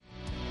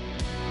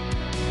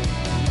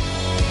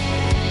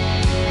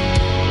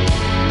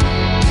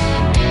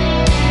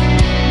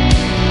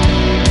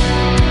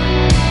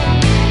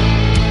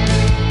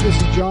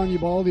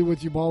Ubaldi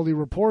with Ubaldi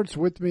Reports.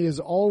 With me, as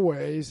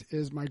always,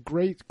 is my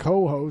great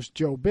co-host,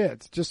 Joe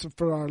Bitz. Just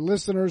for our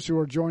listeners who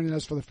are joining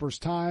us for the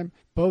first time,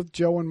 both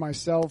Joe and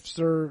myself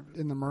served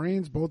in the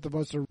Marines. Both of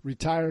us are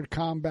retired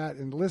combat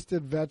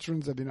enlisted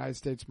veterans of the United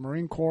States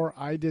Marine Corps.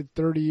 I did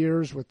 30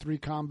 years with 3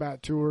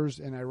 combat tours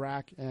in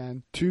Iraq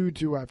and 2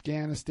 to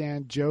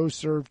Afghanistan. Joe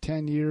served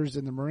 10 years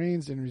in the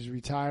Marines and he's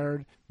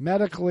retired.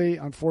 Medically,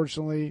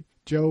 unfortunately,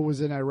 Joe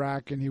was in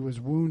Iraq and he was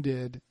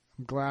wounded.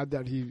 I'm glad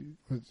that he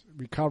was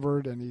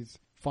recovered and he's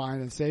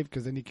fine and safe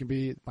because then he can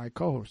be my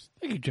co-host.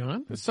 Thank you,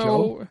 John. So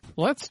Joe?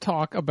 Let's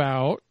talk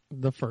about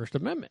the First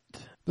Amendment.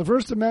 The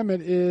First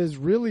Amendment is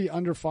really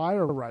under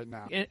fire right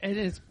now.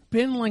 It's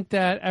been like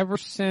that ever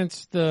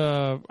since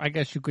I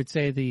guess you could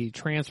say, the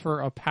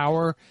transfer of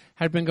power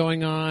had been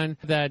going on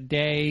that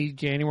day,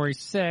 January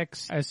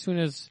 6th, as soon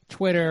as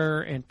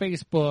Twitter and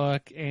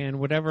Facebook and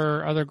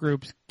whatever other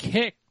groups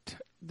kicked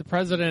the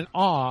president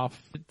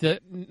off, the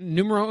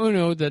numero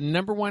uno, the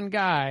number one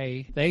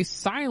guy, they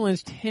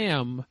silenced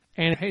him,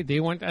 and hey, they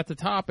went at the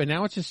top, and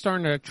now it's just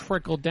starting to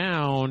trickle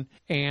down,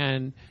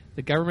 and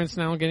the government's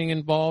now getting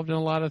involved in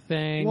a lot of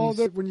things. Well,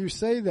 when you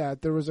say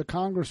that, there was a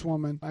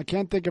congresswoman, I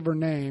can't think of her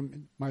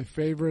name, my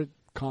favorite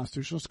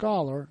constitutional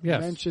scholar, yes,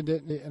 mentioned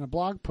it in a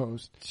blog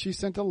post. She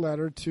sent a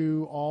letter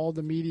to all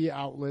the media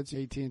outlets,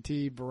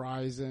 AT&T,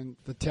 Verizon,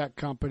 the tech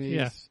companies,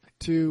 yes,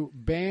 to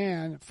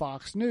ban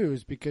Fox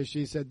News because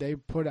she said they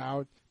put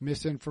out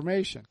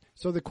misinformation.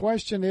 So the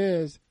question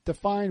is,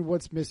 define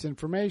what's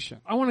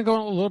misinformation. I want to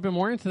go a little bit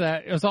more into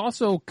that. It was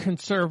also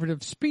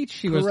conservative speech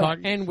she was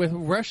talking. And with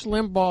Rush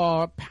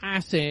Limbaugh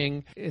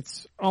passing,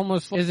 it's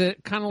almost, is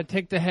it kind of like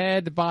take the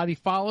head, the body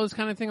follows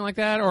kind of thing like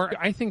that? Or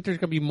I think there's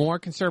going to be more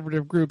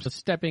conservative groups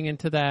stepping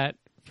into that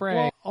fray.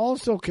 Well,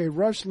 also, okay,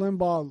 Rush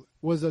Limbaugh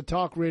was a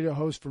talk radio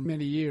host for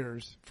many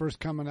years, first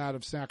coming out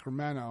of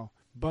Sacramento.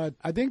 But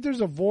I think there's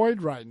a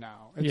void right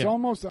now. It's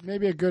almost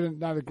maybe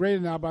not a great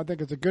analogy, but I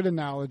think it's a good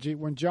analogy.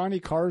 When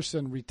Johnny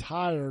Carson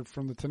retired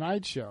from The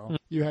Tonight Show,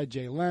 you had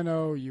Jay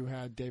Leno, you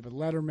had David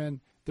Letterman.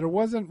 There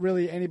wasn't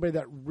really anybody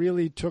that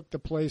really took the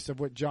place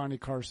of what Johnny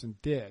Carson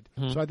did.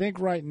 So I think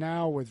right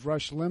now with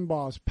Rush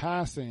Limbaugh's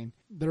passing,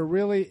 there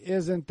really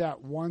isn't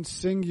that one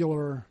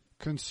singular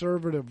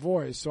conservative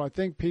voice. So I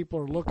think people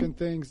are looking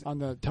things on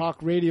the talk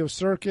radio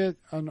circuit,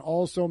 and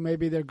also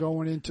maybe they're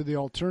going into the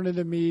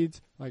alternative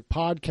means like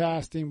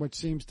podcasting, which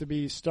seems to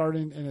be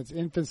starting in its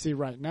infancy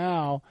right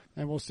now,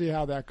 and we'll see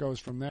how that goes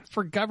from there.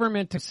 For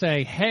government to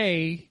say,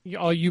 hey,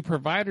 all you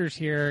providers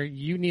here,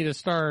 you need to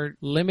start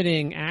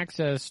limiting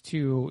access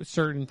to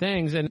certain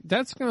things, and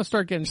that's going to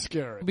start getting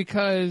Scary.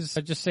 Because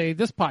just say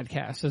this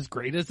podcast, as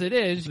great as it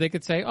is, they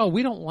could say, oh,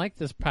 we don't like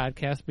this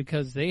podcast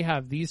because they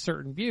have these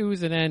certain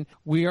views, and then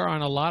we are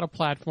on a lot of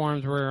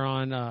platforms. We're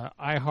on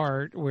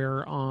iHeart,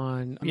 we're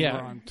on we're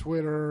on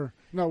Twitter.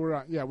 No,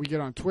 we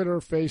get on Twitter,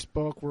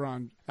 Facebook, we're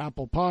on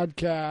Apple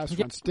Podcasts,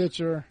 we're on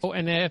Stitcher. Oh,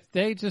 and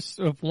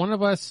if one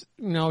of us,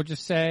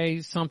 just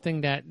say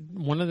something that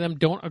one of them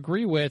don't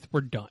agree with,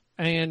 we're done.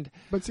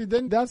 But see,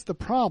 then that's the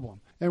problem.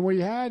 And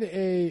we had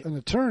an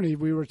attorney,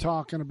 we were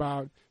talking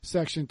about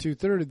Section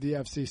 230 of the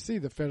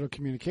FCC, the Federal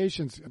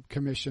Communications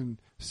Commission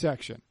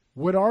section.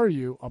 What are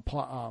you, a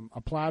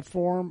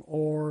platform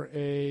or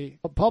a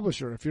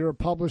publisher? If you're a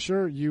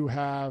publisher, you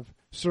have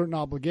certain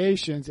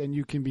obligations and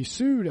you can be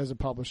sued as a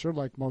publisher,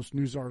 like most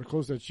news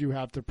articles, that you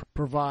have to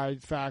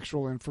provide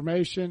factual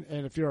information.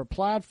 And if you're a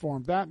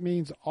platform, that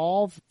means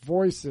all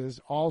voices,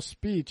 all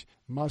speech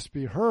must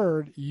be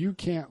heard. You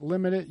can't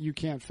limit it. You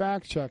can't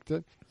fact check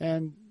it.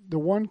 And the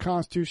one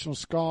constitutional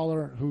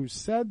scholar who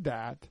said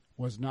that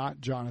was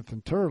not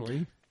Jonathan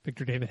Turley.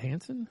 Victor David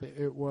Hanson?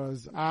 It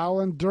was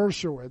Alan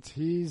Dershowitz.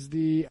 He's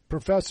the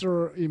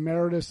professor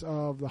emeritus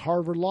of the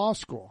Harvard Law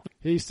School.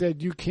 He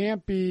said you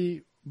can't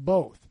be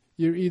both.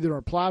 You're either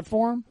a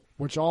platform,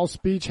 which all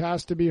speech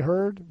has to be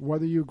heard,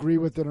 whether you agree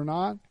with it or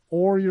not,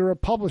 or you're a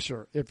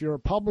publisher. If you're a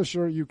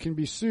publisher, you can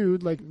be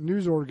sued like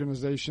news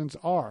organizations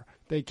are.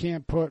 They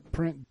can't put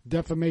print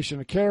defamation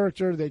of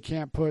character. They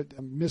can't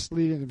put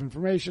misleading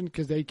information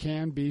because they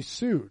can be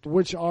sued,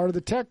 which are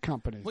the tech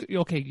companies.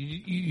 Okay,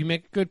 you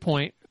make a good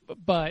point.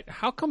 But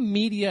how come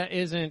media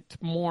isn't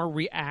more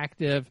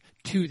reactive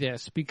to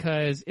this?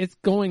 Because it's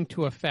going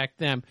to affect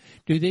them.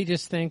 Do they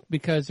just think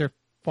because they're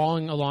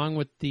following along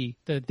with the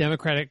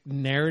Democratic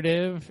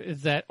narrative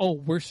is that, oh,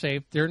 we're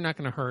safe, they're not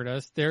going to hurt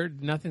us,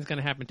 nothing's going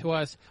to happen to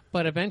us?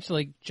 But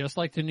eventually, just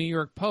like the New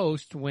York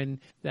Post, when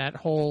that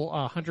whole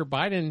Hunter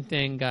Biden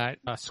thing got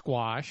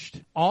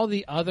squashed, all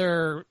the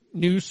other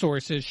news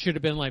sources should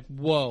have been like,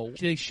 whoa.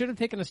 They should have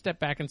taken a step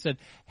back and said,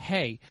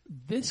 hey,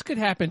 this could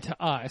happen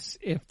to us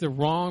if the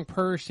wrong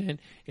person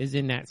is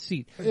in that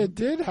seat. It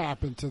did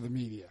happen to the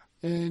media.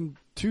 In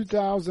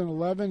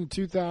 2011 and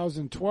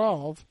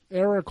 2012,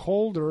 Eric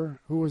Holder,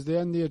 who was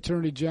then the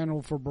Attorney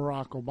General for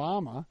Barack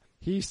Obama,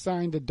 he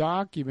signed a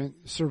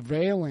document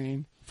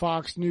surveilling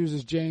Fox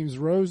News' James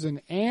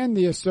Rosen and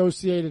the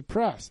Associated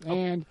Press.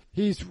 And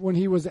when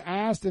he was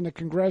asked in a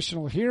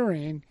congressional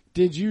hearing,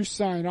 did you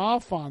sign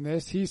off on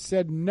this? He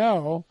said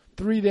no.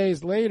 3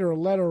 days later, a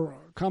letter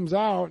comes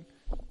out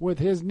with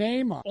his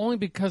name on. Only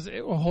because,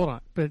 hold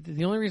on, but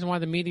the only reason why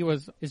the media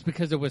is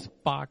because it was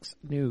Fox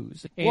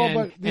News.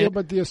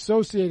 But the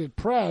Associated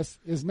Press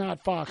is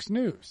not Fox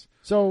News.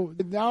 So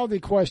now the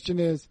question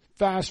is,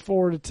 fast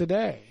forward to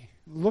today.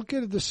 Look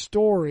at the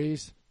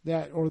stories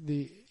or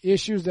the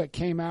issues that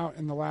came out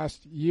in the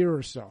last year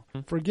or so.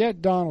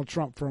 Forget Donald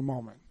Trump for a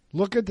moment.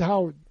 Look at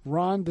how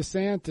Ron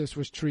DeSantis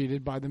was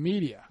treated by the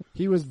media.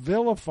 He was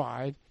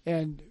vilified,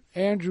 and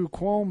Andrew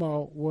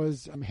Cuomo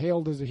was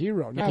hailed as a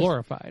hero.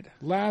 Glorified.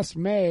 Last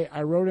May,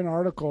 I wrote an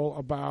article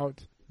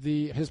about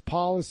his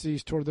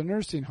policies toward the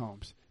nursing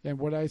homes. And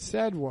what I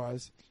said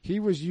was he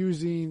was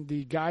using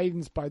the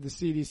guidance by the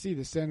CDC,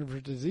 the Center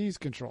for Disease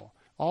Control.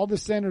 All the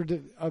Center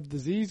of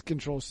Disease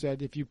Control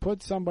said if you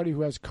put somebody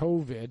who has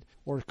COVID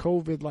or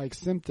COVID-like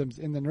symptoms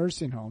in the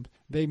nursing home,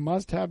 they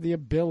must have the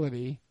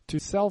ability to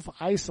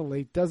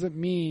self-isolate. Doesn't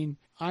mean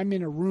I'm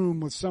in a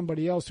room with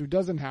somebody else who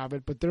doesn't have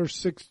it, but they're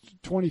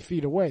 20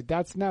 feet away.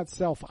 That's not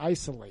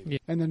self-isolating. Yeah.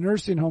 And the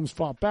nursing homes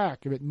fought back.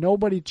 But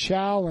nobody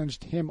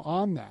challenged him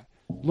on that.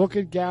 Look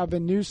at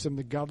Gavin Newsom,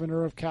 the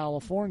governor of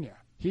California.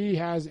 He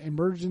has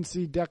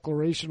emergency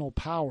declarational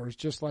powers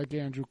just like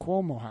Andrew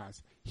Cuomo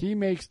has. He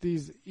makes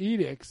these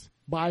edicts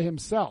by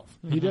himself.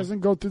 Mm-hmm. He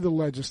doesn't go through the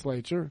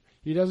legislature.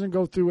 He doesn't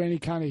go through any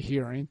kind of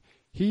hearing.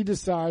 He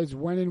decides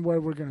when and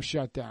where we're going to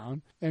shut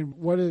down and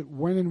when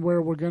and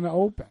where we're going to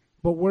open.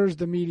 But where's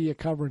the media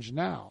coverage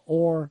now?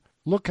 Or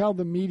look how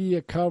the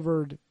media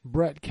covered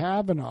Brett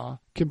Kavanaugh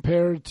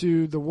compared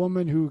to the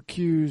woman who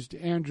accused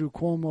Andrew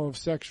Cuomo of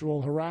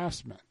sexual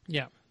harassment.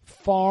 Yeah.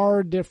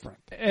 Far different.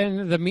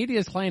 And the media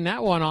is playing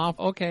that one off.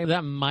 Okay,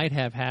 that might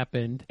have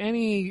happened.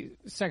 Any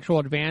sexual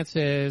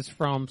advances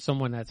from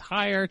someone that's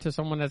higher to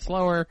someone that's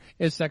lower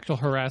is sexual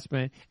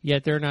harassment,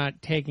 yet they're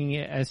not taking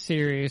it as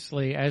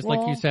seriously as,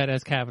 like you said,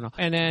 as Kavanaugh.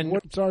 And then...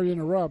 sorry to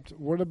interrupt.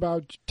 What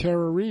about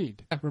Tara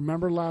Reid?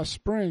 Remember last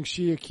spring,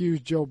 she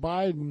accused Joe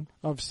Biden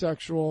of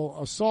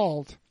sexual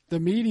assault. The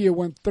media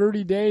went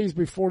 30 days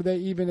before they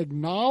even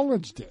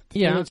acknowledged it.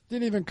 Yeah. And it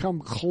didn't even come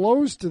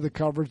close to the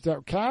coverage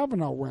that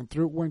Kavanaugh went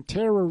through. When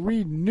Tara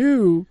Reid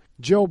knew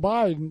Joe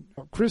Biden,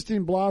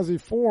 Christine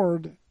Blasey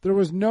Ford, there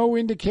was no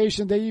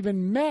indication they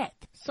even met.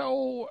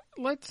 So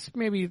let's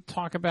maybe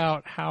talk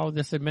about how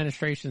this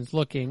administration's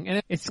looking.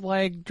 And it's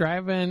like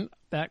driving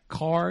that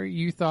car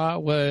you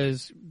thought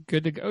was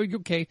good to go.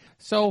 Okay,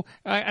 so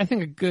I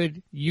think a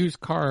good used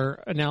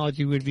car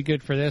analogy would be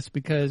good for this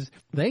because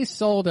they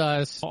sold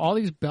us all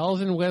these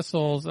bells and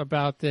whistles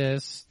about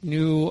this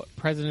new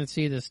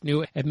presidency, this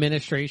new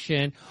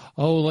administration.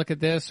 Oh, look at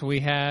this.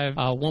 We have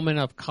a woman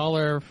of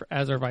color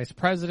as our vice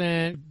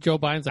president. Joe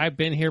Biden's, I've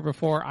been here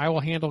before. I will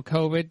handle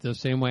COVID the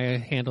same way I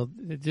handled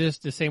this,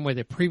 the same way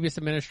the previous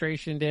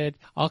administration did.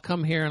 I'll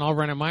come here and I'll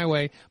run it my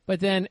way. But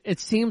then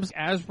it seems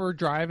as we're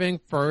driving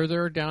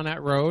further down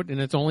that road, and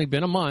it's only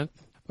been a month,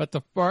 but the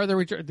farther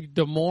we drive,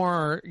 the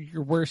more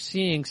we're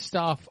seeing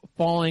stuff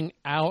falling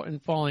out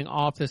and falling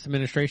off this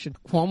administration.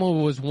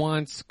 Cuomo was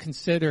once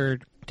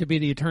considered to be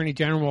the attorney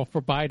general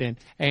for Biden,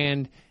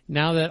 and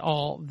now that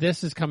all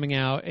this is coming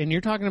out, and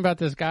you're talking about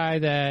this guy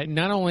that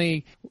not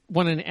only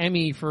won an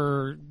Emmy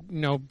for,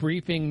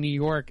 briefing New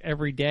York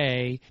every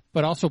day,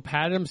 but also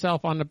patted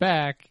himself on the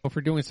back for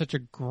doing such a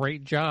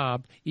great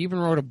job, even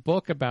wrote a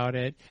book about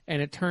it,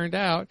 and it turned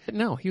out,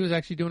 no, he was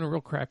actually doing a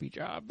real crappy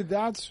job.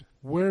 That's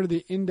where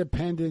the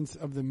independence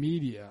of the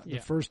media, the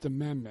First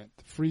Amendment,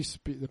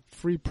 the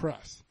free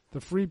press.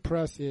 The free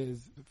press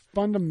is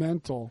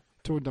fundamental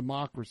to a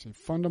democracy,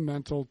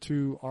 fundamental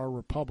to our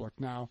republic.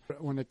 Now,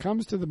 when it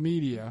comes to the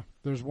media,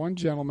 there's one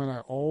gentleman I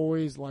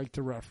always like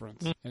to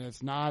reference, and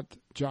it's not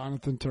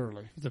Jonathan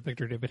Turley. Is it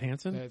Victor David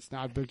Hanson? It's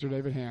not Victor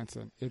David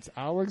Hanson. It's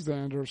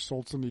Alexander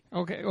Solzhenitsyn.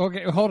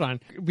 Okay, hold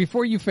on.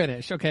 Before you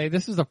finish, okay,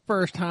 this is the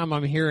first time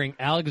I'm hearing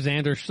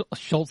Alexander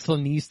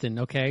Solzhenitsyn,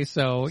 okay?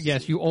 So,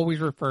 yes, you always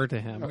refer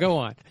to him. Go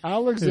on.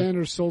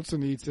 Alexander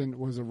Solzhenitsyn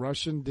was a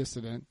Russian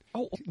dissident.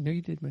 Oh, no,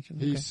 you did mention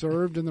that. He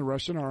served in the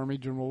Russian army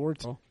during World War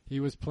II. He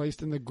was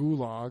placed in the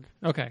Gulag.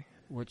 Okay.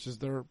 Which is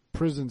their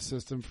prison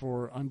system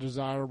for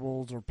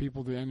undesirables or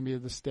people the enemy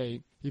of the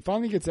state. He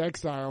finally gets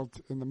exiled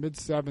in the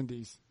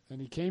mid-'70s,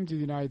 and he came to the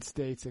United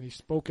States, and he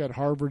spoke at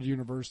Harvard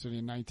University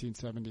in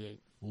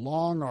 1978.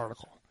 Long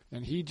article.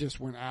 And he just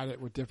went at it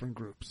with different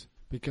groups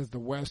because the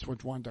West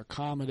would want to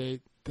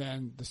accommodate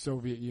then the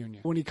Soviet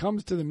Union. When he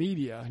comes to the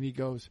media and he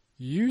goes,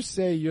 you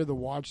say you're the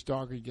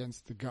watchdog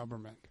against the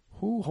government.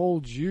 Who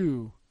holds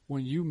you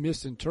when you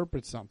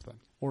misinterpret something,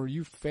 or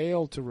you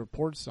fail to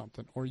report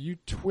something, or you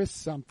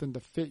twist something to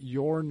fit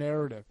your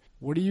narrative?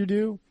 What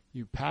do?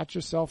 You pat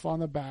yourself on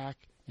the back,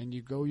 and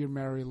you go your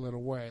merry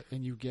little way,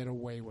 and you get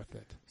away with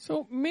it.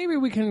 So maybe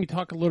we can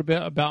talk a little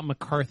bit about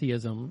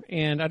McCarthyism,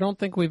 and I don't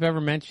think we've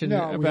ever mentioned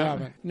we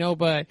haven't. No,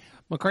 but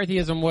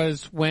McCarthyism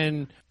was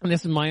when, and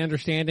this is my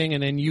understanding,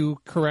 and then you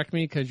correct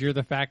me because you're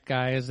the fact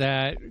guy, is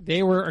that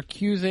they were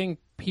accusing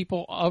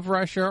people of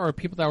Russia or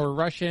people that were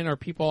Russian or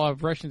people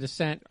of Russian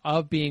descent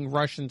of being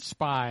Russian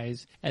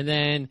spies and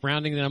then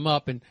rounding them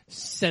up and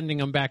sending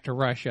them back to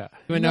Russia.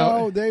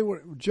 No, they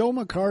were. Joe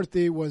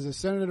McCarthy was a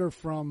senator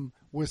from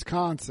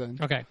Wisconsin.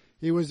 Okay.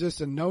 He was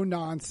just a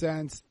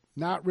no-nonsense,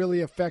 not really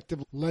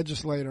effective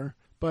legislator,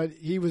 but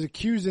he was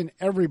accusing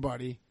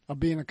everybody of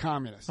being a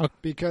communist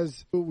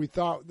because we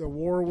thought the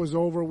war was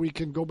over, we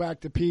can go back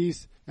to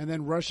peace, and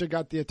then Russia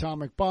got the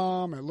atomic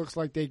bomb. It looks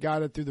like they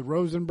got it through the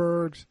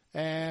Rosenbergs,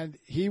 and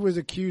he was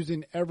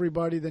accusing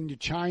everybody. Then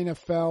China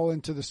fell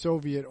into the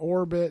Soviet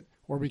orbit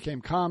or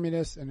became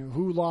communist, and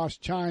who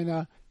lost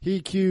China? He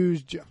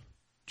accused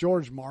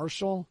George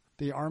Marshall,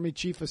 the Army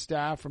Chief of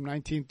Staff from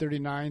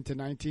 1939 to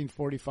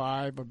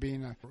 1945, of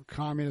being a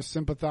communist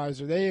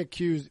sympathizer. They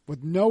accused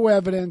with no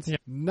evidence,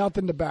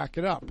 nothing to back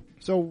it up.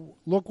 So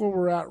look where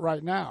we're at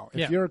right now.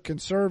 If you're a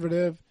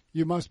conservative,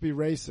 you must be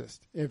racist.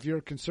 If you're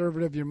a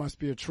conservative, you must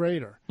be a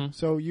traitor.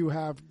 So you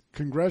have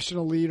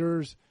congressional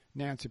leaders,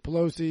 Nancy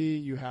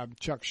Pelosi, you have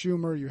Chuck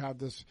Schumer, you have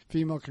this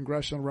female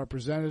congressional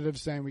representative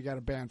saying we got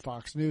to ban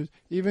Fox News.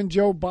 Even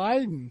Joe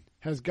Biden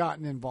has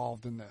gotten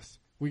involved in this.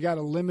 We got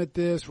to limit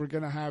this. We're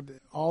going to have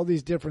all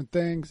these different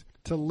things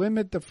to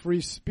limit the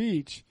free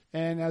speech.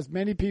 And as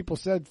many people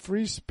said,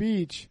 free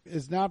speech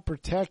is not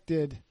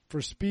protected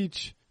for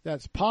speech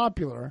that's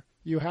popular.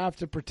 You have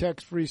to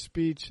protect free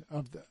speech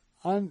of the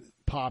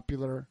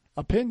unpopular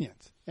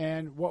opinions.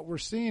 And what we're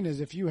seeing is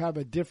if you have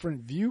a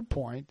different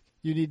viewpoint,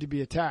 you need to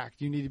be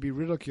attacked. You need to be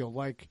ridiculed.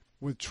 Like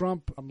with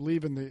Trump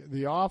leaving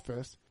the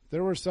office,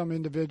 there were some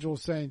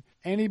individuals saying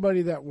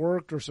anybody that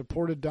worked or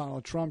supported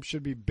Donald Trump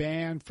should be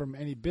banned from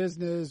any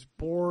business,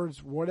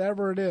 boards,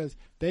 whatever it is.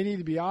 They need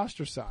to be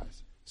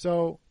ostracized.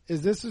 So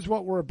is this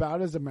what we're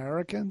about as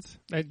Americans?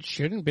 It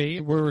shouldn't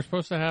be. We were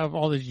supposed to have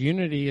all this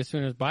unity as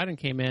soon as Biden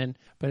came in,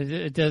 but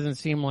it doesn't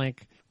seem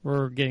like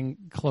we're getting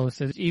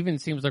close. It even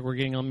seems like we're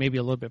getting maybe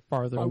a little bit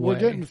farther away. We're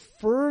getting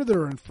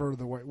further and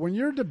further away. When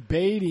you're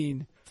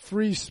debating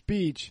free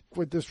speech,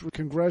 what this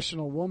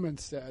congressional woman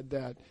said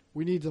that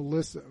we need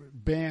to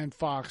ban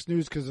Fox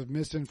News because of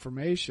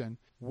misinformation,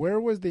 where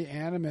was the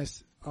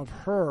animus of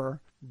her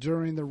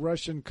during the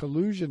Russian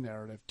collusion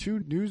narrative? Two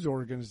news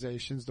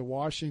organizations, the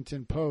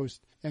Washington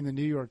Post and the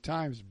New York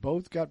Times,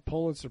 both got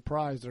Pulitzer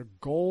Prize, their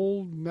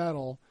gold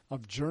medal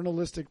of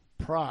journalistic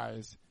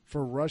prize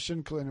for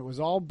Russian, and it was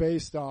all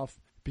based off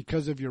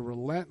because of your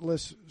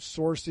relentless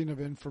sourcing of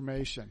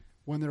information.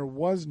 When there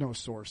was no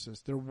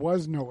sources, there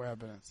was no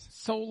evidence.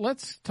 So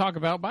let's talk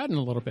about Biden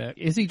a little bit.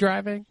 Is he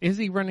driving? Is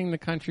he running the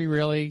country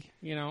really?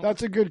 You know,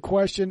 that's a good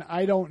question.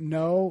 I don't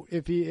know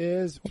if he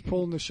is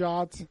pulling the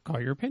shots.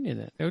 Call your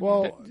opinion then.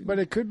 Well, but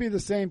it could be the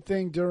same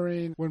thing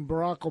during when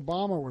Barack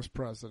Obama was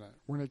president.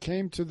 When it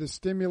came to the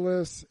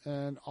stimulus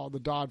and all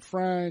the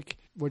Dodd-Frank,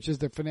 which is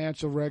the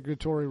financial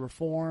regulatory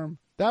reform,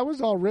 that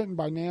was all written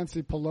by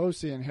Nancy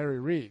Pelosi and Harry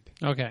Reid.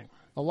 Okay.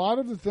 A lot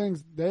of the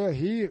things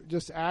he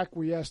just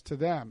acquiesced to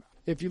them.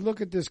 If you look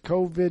at this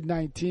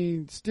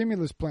COVID-19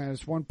 stimulus plan,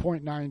 it's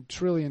 $1.9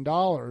 trillion,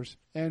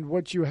 and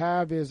what you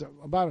have is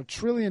about $1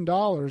 trillion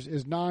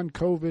is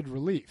non-COVID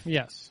relief.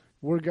 Yes.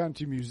 We're going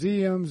to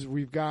museums.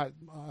 We've got,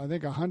 I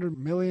think, $100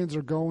 million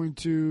are going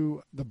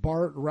to the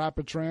BART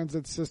rapid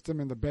transit system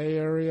in the Bay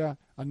Area.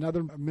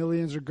 Another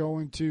millions are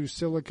going to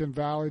Silicon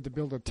Valley to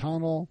build a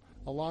tunnel.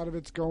 A lot of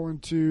it's going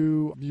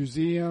to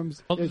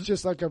museums. It's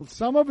just like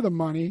some of the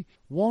money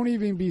won't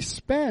even be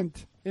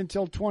spent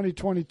until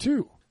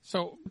 2022.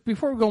 So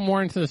before we go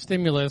more into the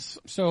stimulus,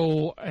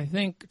 so I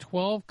think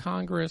 12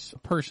 Congress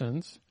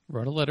persons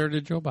wrote a letter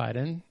to Joe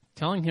Biden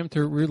telling him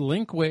to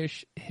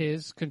relinquish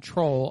his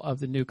control of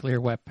the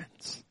nuclear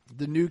weapons.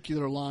 The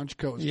nuclear launch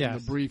codes from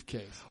the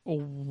briefcase.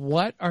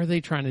 What are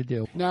they trying to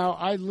do? Now,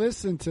 I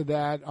listened to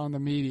that on the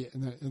media,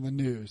 in the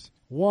news.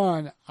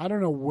 One, I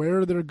don't know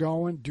where they're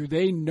going. Do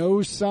they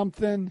know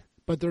something,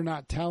 but they're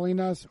not telling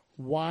us?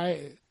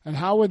 Why? And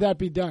how would that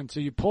be done?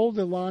 So you pull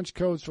the launch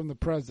codes from the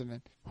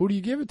president. Who do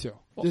you give it to?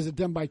 Is it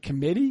done by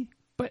committee?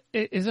 But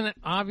isn't it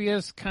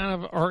obvious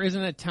or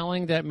isn't it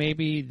telling that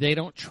maybe they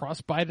don't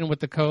trust Biden with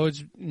the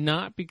codes,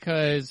 not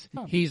because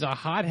he's a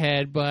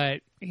hothead,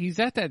 but he's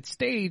at that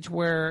stage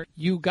where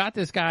you got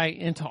this guy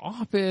into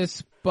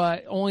office,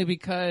 but only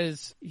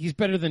because he's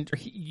better than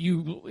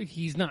you.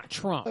 He's not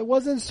Trump. It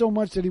wasn't so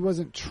much that he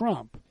wasn't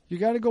Trump. You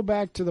got to go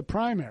back to the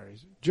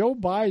primaries. Joe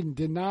Biden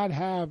did not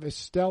have a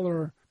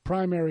stellar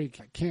primary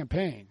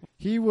campaign.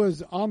 He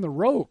was on the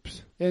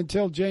ropes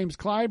until James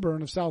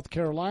Clyburn of South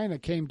Carolina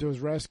came to his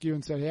rescue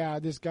and said, yeah,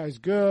 this guy's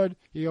good.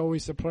 He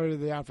always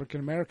supported the African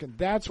American.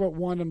 That's what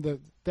won him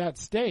that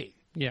state.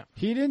 Yeah.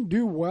 He didn't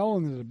do well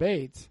in the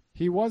debates.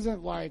 He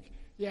wasn't like,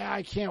 yeah,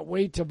 I can't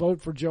wait to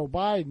vote for Joe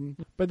Biden.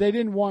 But they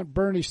didn't want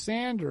Bernie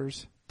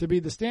Sanders to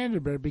be the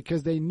standard bearer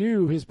because they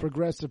knew his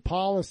progressive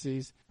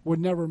policies would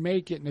never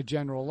make it in a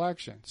general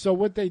election. So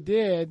what they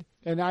did,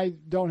 and I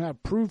don't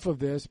have proof of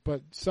this,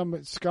 but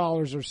some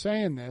scholars are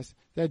saying this,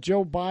 that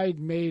Joe Biden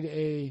made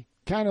a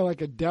kind of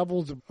like a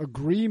devil's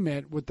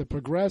agreement with the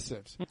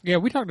progressives. Yeah,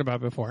 we talked about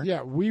it before.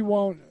 Yeah, we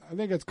won't, I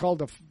think it's called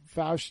the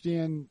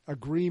Faustian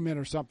agreement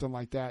or something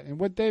like that. And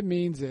what that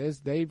means is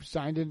they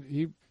signed it,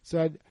 he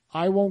said,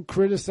 I won't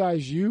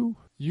criticize you,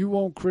 you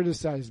won't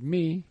criticize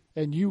me,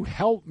 and you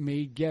help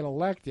me get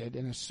elected.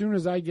 And as soon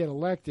as I get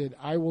elected,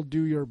 I will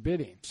do your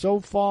bidding.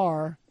 So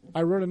far,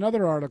 I wrote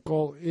another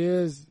article,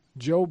 is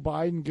Joe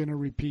Biden going to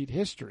repeat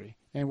history?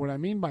 And what I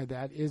mean by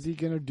that, is he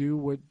going to do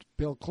what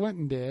Bill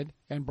Clinton did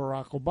and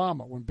Barack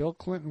Obama? When Bill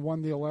Clinton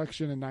won the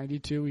election in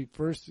 92, he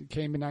first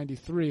came in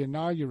 93,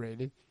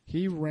 inaugurated,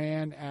 he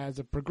ran as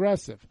a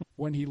progressive.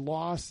 When he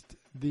lost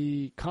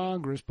the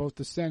Congress, both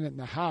the Senate and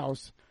the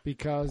House,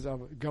 because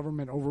of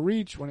government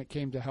overreach when it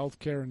came to health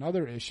care and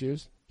other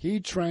issues, he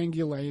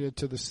triangulated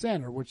to the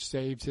center, which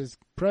saved his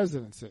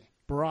presidency.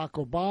 Barack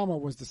Obama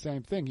was the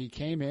same thing. He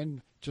came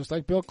in, just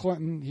like Bill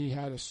Clinton, he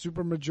had a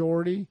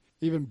supermajority,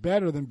 even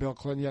better than Bill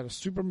Clinton. He had a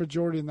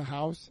supermajority in the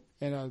House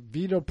and a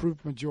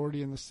veto-proof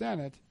majority in the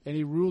Senate, and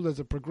he ruled as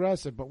a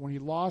progressive. But when he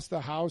lost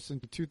the House in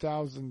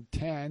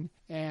 2010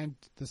 and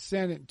the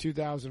Senate in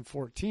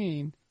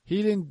 2014,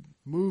 he didn't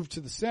move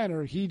to the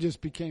center. He just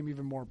became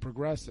even more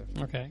progressive.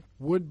 Okay.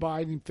 Would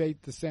Biden face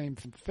the same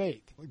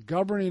fate?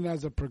 Governing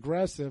as a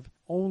progressive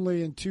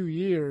only in 2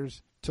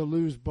 years to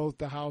lose both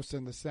the House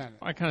and the Senate.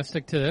 I kind of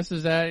stick to this,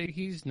 is that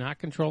he's not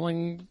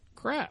controlling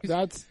crap.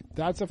 That's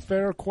a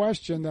fair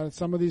question that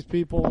some of these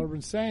people have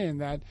been saying,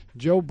 that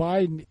Joe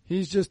Biden,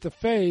 he's just a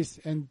face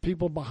and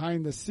people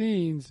behind the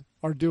scenes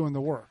are doing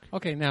the work.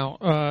 Okay,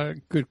 now,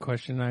 good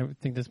question. I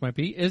think this might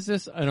be. Is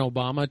this an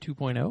Obama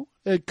 2.0?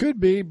 It could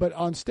be, but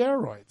on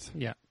steroids.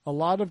 Yeah. A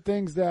lot of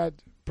things that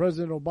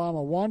President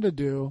Obama wanted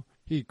to do,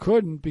 he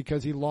couldn't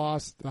because he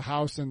lost the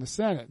House and the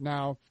Senate.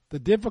 Now, the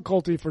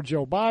difficulty for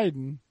Joe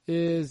Biden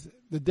is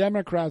the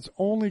Democrats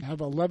only have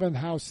 11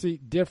 House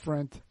seat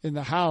different in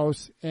the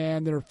House,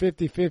 and they're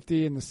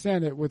 50-50 in the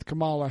Senate, with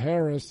Kamala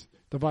Harris,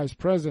 the vice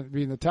president,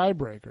 being the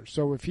tiebreaker.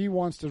 So if he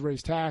wants to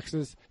raise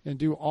taxes and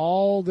do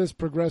all this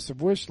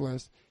progressive wish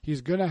list,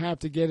 he's going to have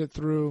to get it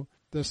through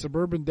the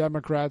suburban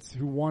Democrats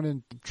who won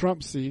in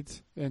Trump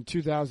seats in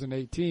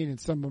 2018, and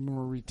some of them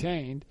were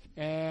retained.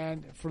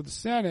 And for the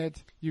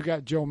Senate, you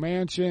got Joe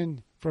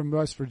Manchin from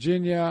West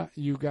Virginia.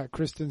 You got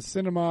Kristen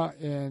Sinema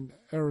in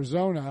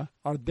Arizona.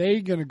 Are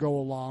they going to go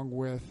along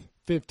with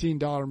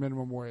 $15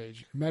 minimum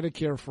wage,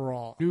 Medicare for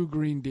all, new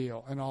Green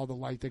Deal, and all the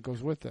like that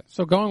goes with it?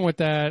 So going with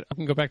that, I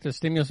can go back to the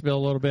stimulus bill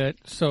a little bit.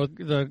 So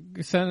the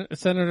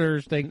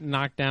senators, they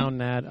knocked down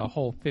that a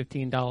whole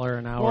 $15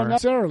 an hour. Well, not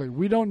necessarily.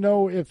 We don't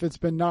know if it's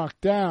been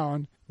knocked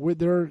down.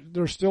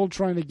 They're still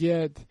trying to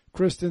get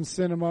Kristen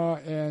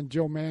Sinema and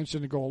Joe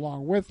Manchin to go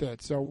along with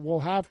it. So we'll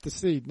have to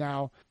see.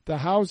 Now, the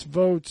House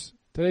votes,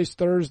 today's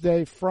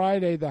Thursday.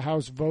 Friday, the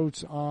House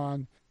votes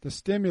on the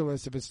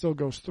stimulus if it still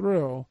goes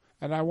through.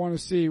 And I want to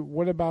see,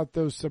 what about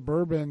those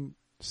suburban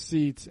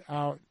seats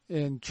out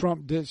in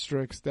Trump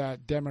districts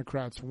that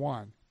Democrats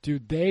won? Do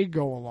they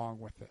go along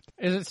with it?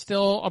 Is it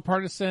still a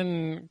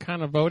partisan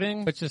kind of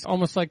voting, which is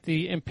almost like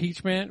the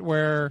impeachment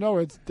where... No,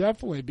 it's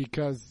definitely,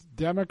 because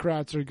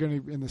Democrats are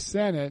going to, in the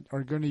Senate,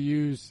 are going to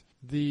use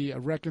the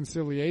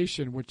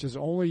reconciliation, which is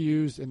only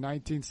used in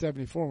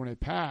 1974 when it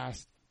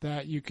passed,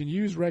 that you can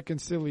use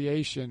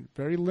reconciliation,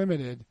 very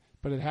limited,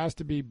 but it has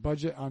to be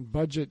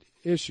budget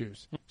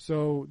issues.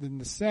 So in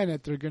the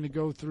Senate, they're going to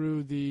go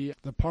through the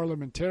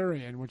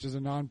parliamentarian, which is a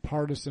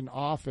nonpartisan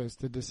office,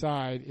 to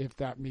decide if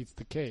that meets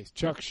the case.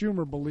 Chuck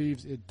Schumer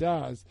believes it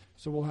does,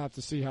 so we'll have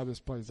to see how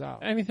this plays out.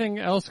 Anything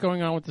else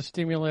going on with the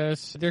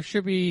stimulus? There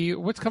should be,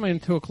 what's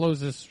coming to a close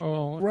this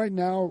fall? Right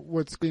now,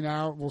 what's going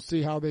out, we'll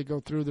see how they go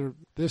through.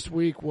 This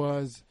week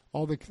was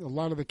a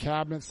lot of the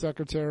cabinet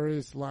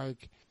secretaries,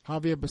 like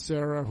Javier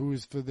Becerra,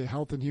 who's for the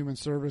Health and Human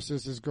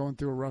Services, is going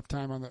through a rough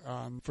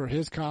time for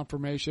his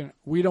confirmation.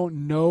 We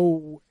don't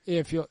know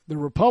if the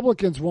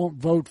Republicans won't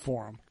vote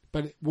for him,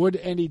 but would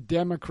any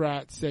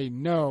Democrat say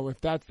no? If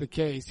that's the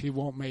case, he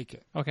won't make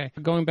it. Okay.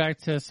 Going back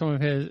to some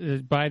of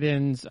his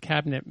Biden's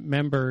cabinet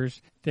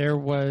members, there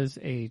was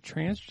a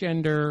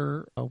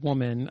transgender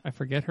woman. I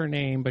forget her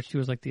name, but she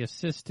was like the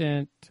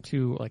assistant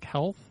to like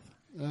health.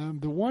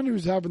 The one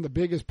who's having the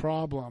biggest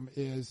problem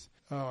is,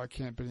 I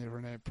can't believe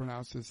her name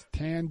pronounces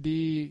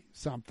Tandy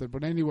something.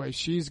 But anyway,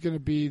 she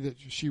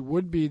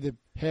would be the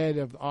head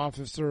of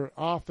the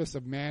Office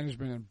of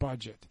Management and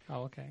Budget.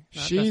 Oh, okay.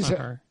 That's not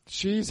her.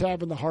 She's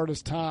having the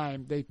hardest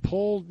time. They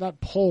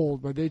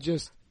they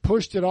just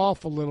pushed it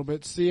off a little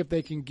bit, see if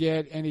they can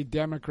get any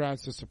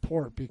Democrats to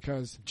support,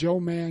 because Joe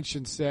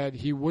Manchin said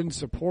he wouldn't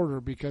support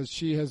her because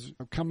she has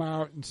come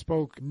out and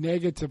spoke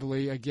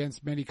negatively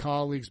against many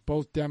colleagues,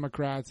 both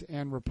Democrats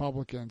and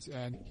Republicans,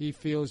 and he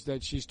feels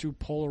that she's too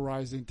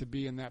polarizing to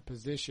be in that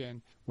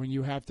position when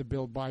you have to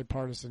build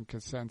bipartisan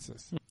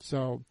consensus.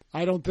 So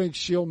I don't think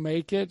she'll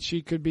make it.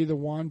 She could be the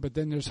one, but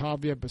then there's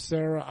Javier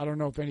Becerra. I don't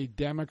know if any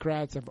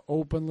Democrats have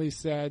openly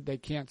said they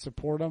can't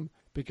support him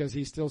because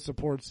he still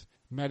supports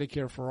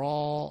Medicare for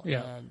all,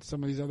 and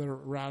some of these other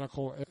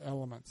radical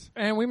elements.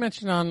 And we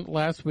mentioned on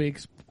last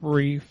week's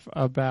brief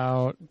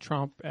about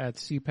Trump at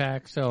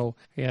CPAC. So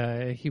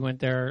he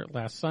went there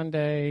last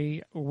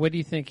Sunday. What do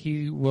you think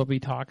he will be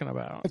talking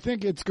about? I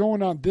think it's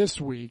going on this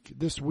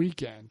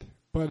weekend.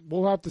 But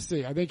we'll have to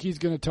see. I think he's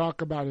going to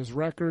talk about his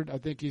record. I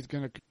think he's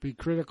going to be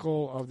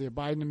critical of the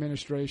Biden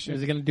administration.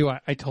 Is he going to do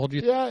I told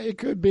you? Yeah, it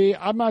could be.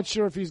 I'm not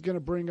sure if he's going to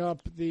bring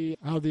up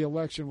how the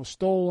election was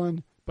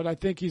stolen. But I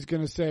think he's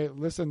going to say,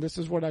 listen, this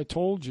is what I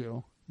told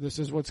you. this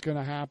is what's going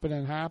to happen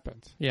and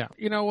happens. Yeah.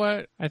 You know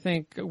what? I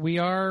think we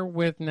are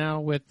with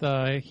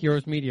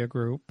Heroes Media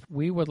Group.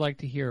 We would like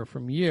to hear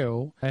from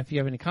you. If you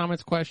have any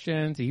comments,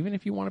 questions, even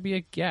if you want to be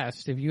a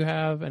guest, if you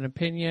have an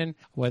opinion,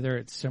 whether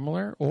it's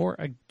similar or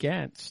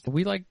against,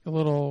 we like a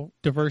little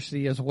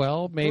diversity as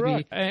well,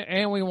 maybe.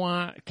 And we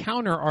want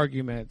counter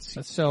arguments.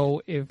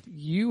 So if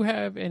you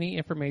have any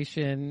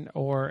information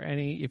or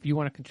if you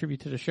want to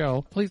contribute to the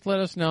show, please let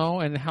us know.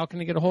 And how can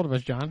they get a hold of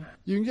us, John?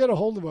 You can get a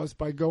hold of us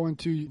by going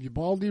to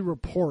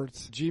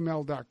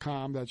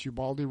ubaldireports@gmail.com. That's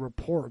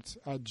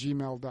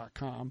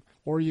ubaldireports@gmail.com.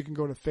 Or you can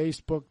go to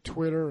Facebook,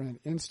 Twitter,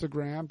 and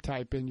Instagram.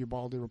 Type in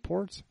Ubaldi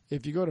Reports.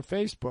 If you go to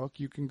Facebook,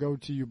 you can go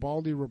to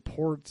Ubaldi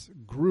Reports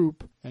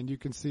Group, and you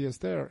can see us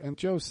there. And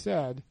Joe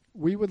said,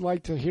 we would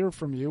like to hear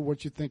from you,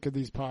 what you think of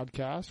these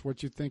podcasts,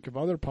 what you think of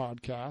other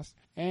podcasts,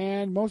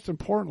 and most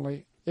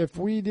importantly, if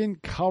we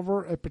didn't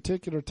cover a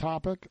particular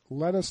topic,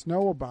 let us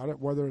know about it,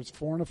 whether it's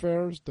foreign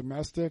affairs,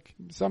 domestic,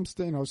 some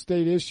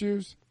state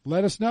issues.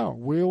 Let us know.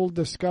 We'll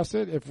discuss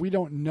it. If we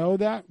don't know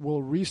that,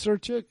 we'll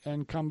research it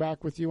and come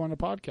back with you on the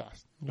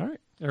podcast. All right.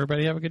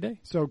 Everybody have a good day.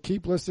 So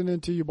keep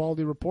listening to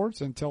Ubaldi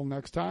Reports. Until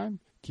next time,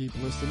 keep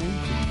listening to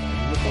Ubaldi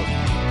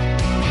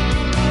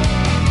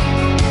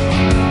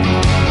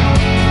Reports.